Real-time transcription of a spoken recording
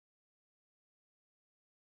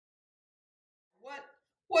What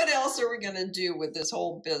what else are we going to do with this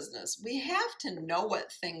whole business? We have to know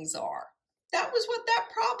what things are. That was what that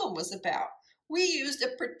problem was about. We used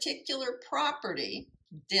a particular property,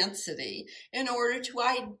 density, in order to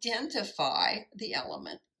identify the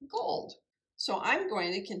element gold. So I'm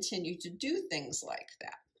going to continue to do things like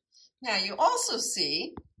that. Now you also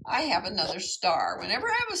see I have another star. Whenever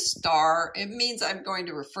I have a star, it means I'm going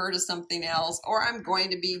to refer to something else or I'm going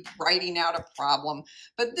to be writing out a problem.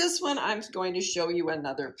 But this one, I'm going to show you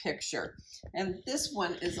another picture. And this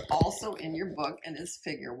one is also in your book and is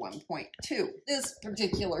figure 1.2. This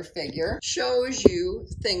particular figure shows you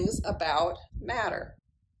things about matter,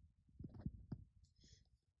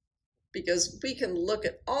 because we can look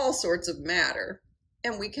at all sorts of matter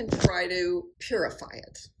and we can try to purify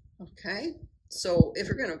it. Okay, so if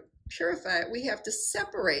we're going to purify it, we have to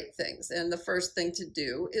separate things. And the first thing to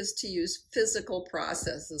do is to use physical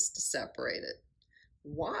processes to separate it.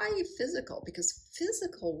 Why physical? Because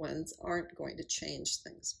physical ones aren't going to change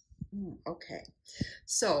things. Okay,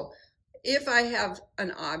 so if I have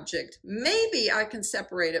an object, maybe I can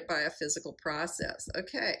separate it by a physical process.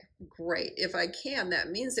 Okay, great. If I can,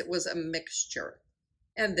 that means it was a mixture.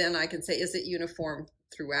 And then I can say, is it uniform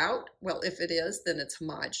throughout? Well, if it is, then it's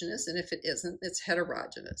homogeneous, and if it isn't, it's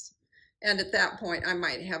heterogeneous. And at that point, I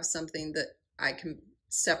might have something that I can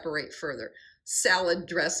separate further. Salad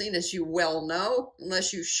dressing, as you well know,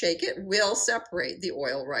 unless you shake it, will separate. The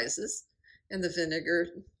oil rises, and the vinegar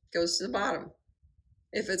goes to the bottom.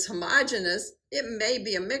 If it's homogeneous, it may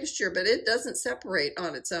be a mixture, but it doesn't separate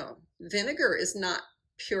on its own. Vinegar is not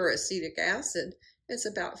pure acetic acid. It's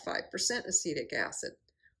about 5% acetic acid.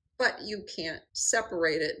 But you can't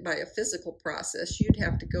separate it by a physical process. You'd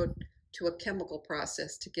have to go to a chemical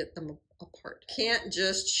process to get them apart. Can't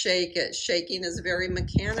just shake it. Shaking is very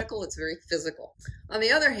mechanical. It's very physical. On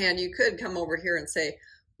the other hand, you could come over here and say,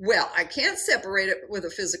 well, I can't separate it with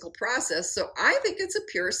a physical process, so I think it's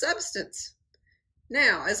a pure substance.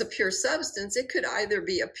 Now, as a pure substance, it could either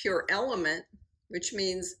be a pure element, which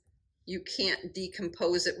means you can't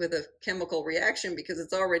decompose it with a chemical reaction because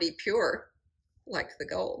it's already pure, like the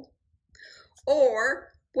gold.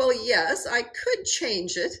 Or, well, yes, I could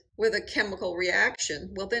change it with a chemical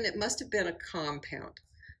reaction. Well, then it must have been a compound.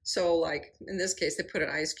 So like in this case, they put an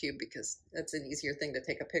ice cube because that's an easier thing to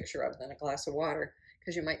take a picture of than a glass of water,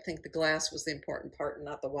 because you might think the glass was the important part and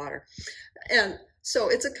not the water. And so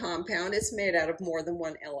it's a compound. It's made out of more than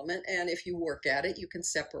one element. And if you work at it, you can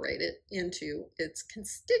separate it into its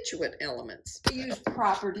constituent elements. We use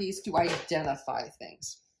properties to identify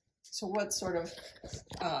things. So what sort of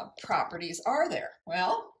properties are there?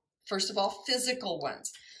 Well, first of all, physical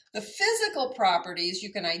ones. The physical properties,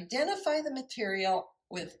 you can identify the material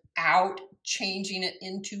without changing it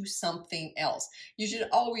into something else. You should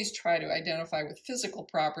always try to identify with physical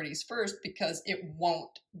properties first, because it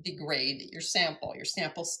won't degrade your sample. Your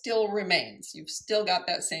sample still remains. You've still got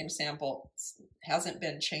that same sample. It hasn't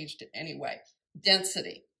been changed in any way.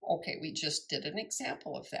 Density. Okay, we just did an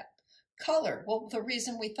example of that. Color. Well, the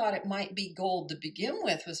reason we thought it might be gold to begin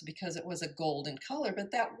with was because it was a golden color,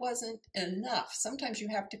 but that wasn't enough. Sometimes you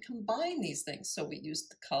have to combine these things. So we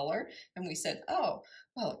used the color and we said, oh,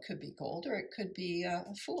 well, it could be gold or it could be a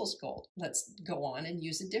fool's gold. Let's go on and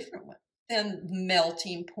use a different one. Then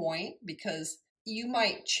melting point, because you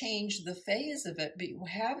might change the phase of it, but you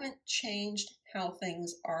haven't changed how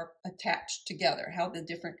things are attached together, how the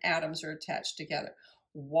different atoms are attached together.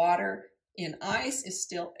 Water in ice is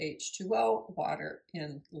still H2O, water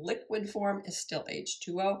in liquid form is still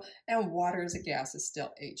H2O, and water as a gas is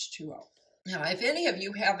still H2O. Now, if any of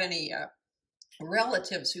you have any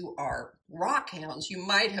relatives who are rock hounds, you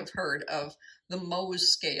might have heard of the Mohs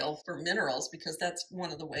scale for minerals, because that's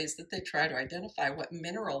one of the ways that they try to identify what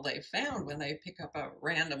mineral they found when they pick up a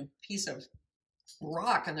random piece of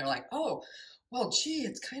rock and they're like, oh, well, gee,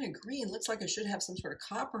 it's kind of green. Looks like it should have some sort of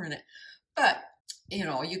copper in it. But, you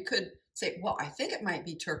know, you could say, well, I think it might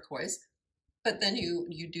be turquoise, but then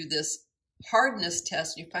you do this hardness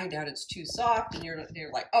test and you find out it's too soft, and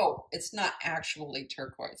you're like, oh, it's not actually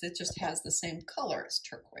turquoise. It just has the same color as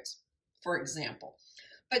turquoise, for example.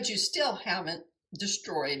 But you still haven't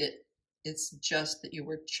destroyed it. It's just that you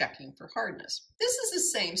were checking for hardness. This is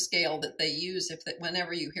the same scale that they use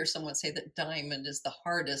whenever you hear someone say that diamond is the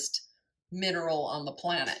hardest mineral on the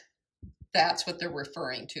planet. That's what they're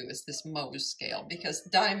referring to as this Mohs scale, because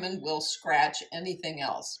diamond will scratch anything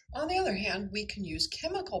else. On the other hand, we can use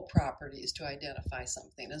chemical properties to identify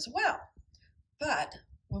something as well. But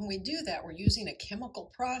when we do that, we're using a chemical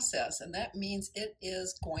process, and that means it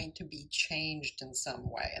is going to be changed in some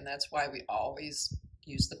way. And that's why we always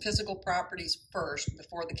use the physical properties first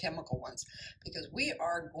before the chemical ones, because we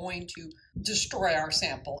are going to destroy our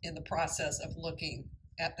sample in the process of looking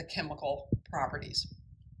at the chemical properties.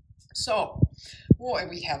 So, boy,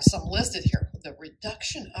 we have some listed here. The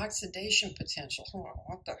reduction oxidation potential. Oh,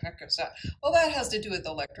 what the heck is that? Well, that has to do with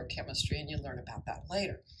electrochemistry, and you'll learn about that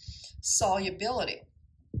later. Solubility.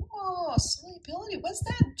 Oh, solubility. What's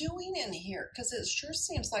that doing in here? Because it sure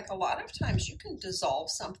seems like a lot of times you can dissolve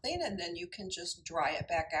something and then you can just dry it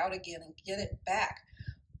back out again and get it back.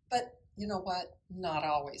 But you know what? Not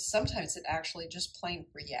always. Sometimes it actually just plain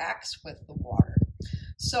reacts with the water.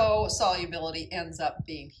 So solubility ends up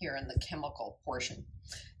being here in the chemical portion.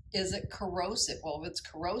 Is it corrosive? Well, if it's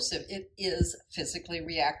corrosive, it is physically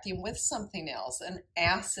reacting with something else. An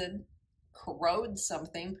acid corrodes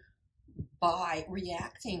something by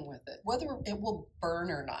reacting with it, whether it will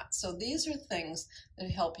burn or not. So these are things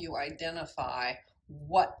that help you identify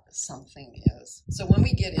what something is. So when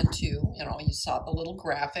we get into, you saw the little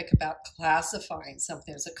graphic about classifying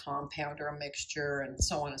something as a compound or a mixture and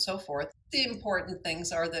so on and so forth. The important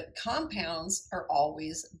things are that compounds are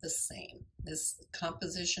always the same. This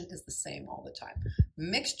composition is the same all the time.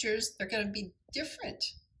 Mixtures, they're going to be different,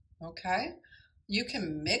 okay? You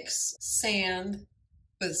can mix sand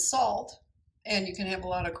with salt, and you can have a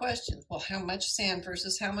lot of questions. Well, how much sand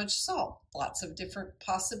versus how much salt? Lots of different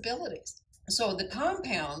possibilities. So the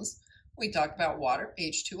compounds, we talked about water,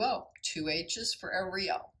 H2O, 2 H's for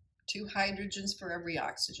every O, 2 hydrogens for every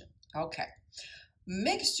oxygen. Okay.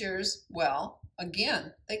 Mixtures, well,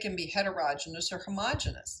 again, they can be heterogeneous or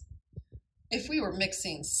homogeneous. If we were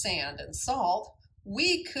mixing sand and salt,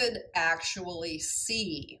 we could actually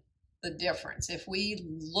see the difference. If we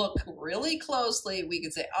look really closely, we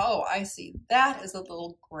could say, oh, I see that is a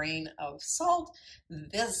little grain of salt.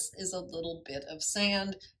 This is a little bit of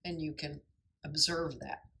sand, and you can observe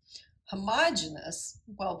that. Homogeneous,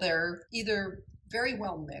 well, they're either very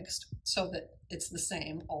well mixed so that it's the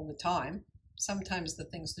same all the time. Sometimes the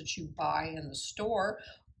things that you buy in the store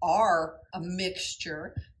are a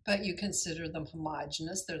mixture, but you consider them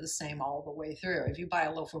homogeneous. They're the same all the way through. If you buy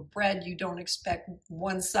a loaf of bread, you don't expect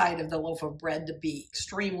one side of the loaf of bread to be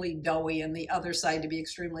extremely doughy and the other side to be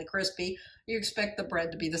extremely crispy. You expect the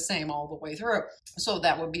bread to be the same all the way through. So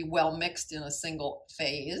that would be well mixed in a single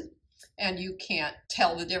phase. And you can't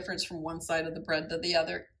tell the difference from one side of the bread to the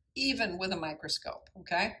other, even with a microscope,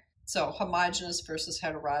 okay? So homogeneous versus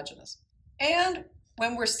heterogeneous. And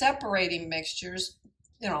when we're separating mixtures,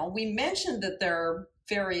 we mentioned that there are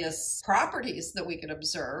various properties that we could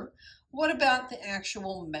observe. What about the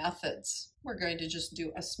actual methods? We're going to just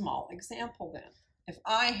do a small example then. If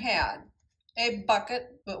I had a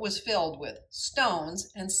bucket that was filled with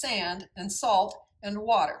stones and sand and salt and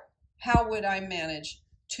water, how would I manage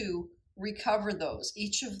to recover those,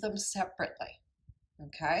 each of them separately?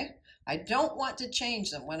 Okay? I don't want to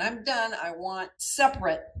change them. When I'm done, I want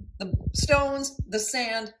separate the stones, the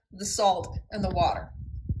sand, the salt, and the water.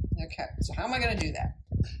 Okay, so how am I going to do that?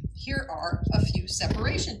 Here are a few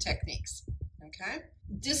separation techniques, okay?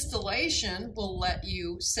 Distillation will let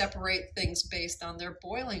you separate things based on their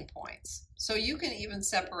boiling points. So you can even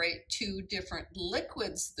separate 2 different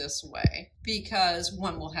liquids this way because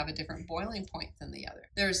one will have a different boiling point than the other.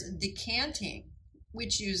 There's decanting,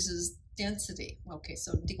 which uses density. Okay,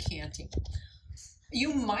 so decanting.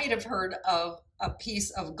 You might have heard of a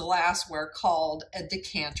piece of glassware called a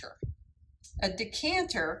decanter. A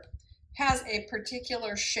decanter has a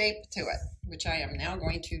particular shape to it, which I am now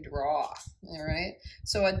going to draw, all right?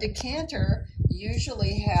 So a decanter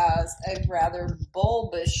usually has a rather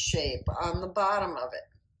bulbous shape on the bottom of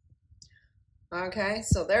it. Okay,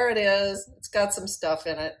 so there it is. It's got some stuff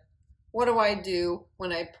in it. What do I do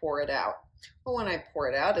when I pour it out? Well, when I pour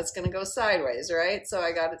it out, it's going to go sideways, right? So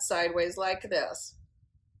I got it sideways like this.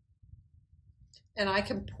 And I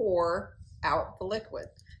can pour out the liquid.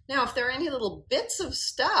 Now, if there are any little bits of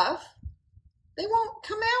stuff, they won't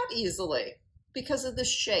come out easily because of the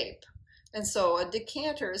shape. And so a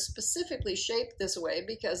decanter is specifically shaped this way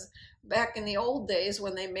because back in the old days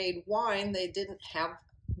when they made wine, they didn't have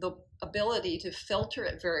the ability to filter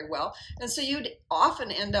it very well. And so you'd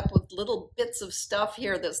often end up with little bits of stuff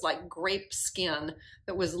here that's like grape skin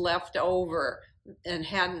that was left over and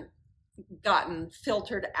hadn't gotten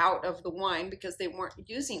filtered out of the wine because they weren't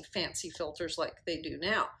using fancy filters like they do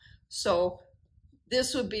now. So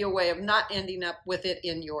this would be a way of not ending up with it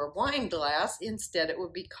in your wine glass. Instead, it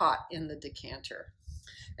would be caught in the decanter.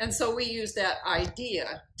 And so we use that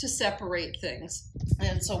idea to separate things.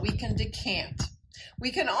 And so we can decant.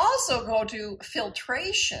 We can also go to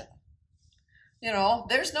filtration. You know,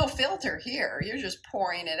 there's no filter here. You're just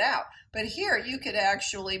pouring it out. But here you could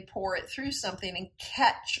actually pour it through something and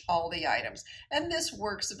catch all the items. And this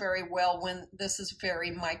works very well when this is very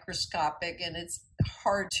microscopic and it's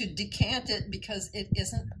hard to decant it because it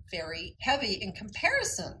isn't very heavy in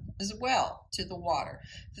comparison as well to the water.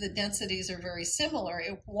 If the densities are very similar,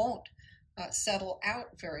 it won't settle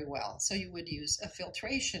out very well. So you would use a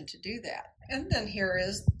filtration to do that. And then here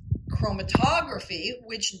is chromatography,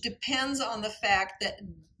 which depends on the fact that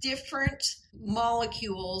different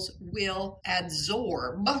molecules will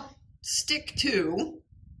adsorb, stick to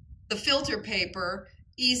the filter paper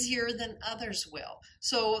easier than others will.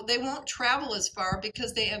 So they won't travel as far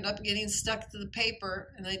because they end up getting stuck to the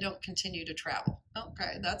paper and they don't continue to travel.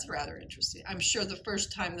 Okay, that's rather interesting. I'm sure the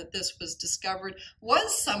first time that this was discovered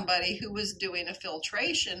was somebody who was doing a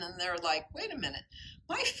filtration and they're like, wait a minute,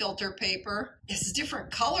 my filter paper is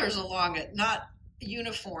different colors along it, not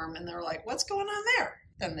uniform. And they're like, what's going on there?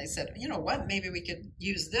 Then they said, you know what, maybe we could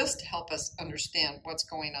use this to help us understand what's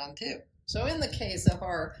going on too. So in the case of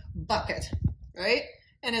our bucket, right?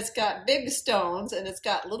 And it's got big stones and it's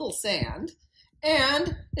got little sand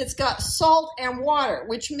and it's got salt and water,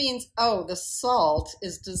 which means, oh, the salt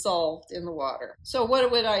is dissolved in the water. So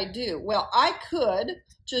what would I do? Well, I could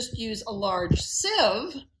just use a large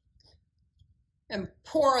sieve and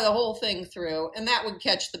pour the whole thing through, and that would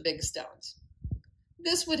catch the big stones.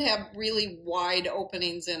 This would have really wide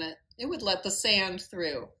openings in it. It would let the sand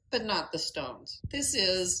through, but not the stones. This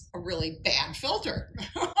is a really bad filter,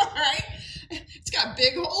 right? It's got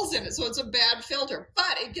big holes in it, so it's a bad filter,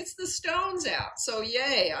 but it gets the stones out. So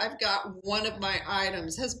yay, I've got one of my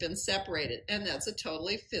items has been separated, and that's a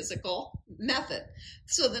totally physical method.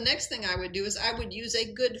 So the next thing I would do is I would use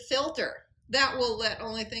a good filter. That will let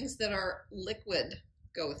only things that are liquid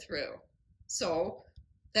go through. So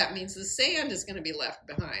that means the sand is going to be left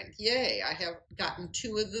behind. Yay, I have gotten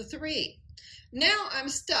 2 of the 3. Now I'm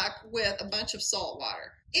stuck with a bunch of salt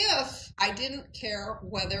water. If I didn't care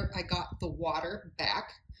whether I got the water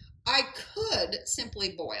back, I could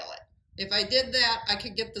simply boil it. If I did that, I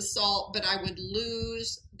could get the salt, but I would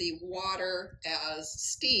lose the water as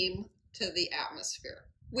steam to the atmosphere,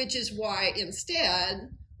 which is why instead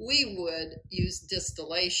we would use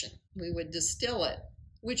distillation. We would distill it,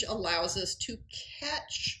 which allows us to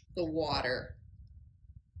catch the water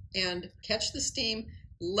and catch the steam,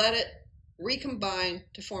 let it recombine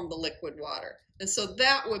to form the liquid water. And so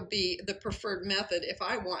that would be the preferred method if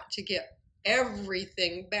I want to get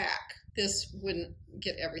everything back. This wouldn't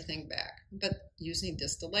get everything back, but using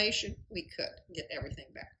distillation, we could get everything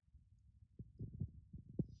back.